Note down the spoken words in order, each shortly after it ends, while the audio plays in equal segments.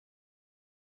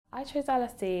I chose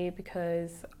LSE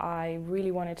because I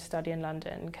really wanted to study in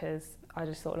London because I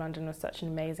just thought London was such an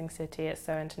amazing city. It's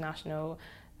so international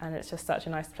and it's just such a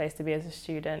nice place to be as a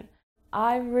student.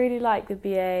 I really like the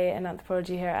BA in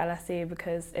anthropology here at LSE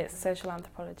because it's social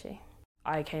anthropology.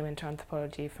 I came into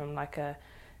anthropology from like a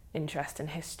interest in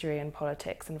history and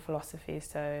politics and philosophy,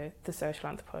 so the social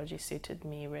anthropology suited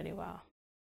me really well.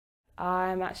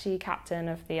 I'm actually captain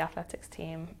of the athletics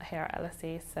team here at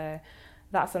LSE, so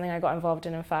that's something I got involved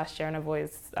in first year, and I've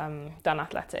always done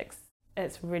athletics.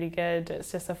 It's really good.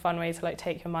 It's just a fun way to like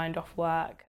take your mind off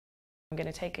work. I'm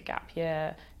going to take a gap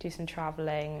year, do some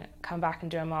travelling, come back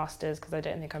and do a master's because I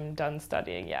don't think I'm done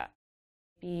studying yet.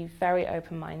 Be very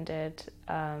open-minded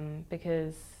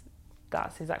because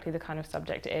that's exactly the kind of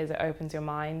subject it is. It opens your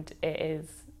mind. It is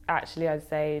actually, I'd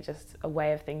say, just a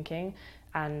way of thinking.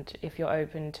 And if you're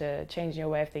open to changing your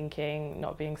way of thinking,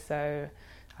 not being so,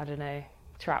 I don't know,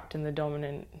 trapped in the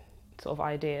dominant sort of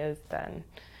ideas, then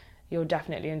you'll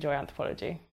definitely enjoy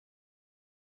anthropology.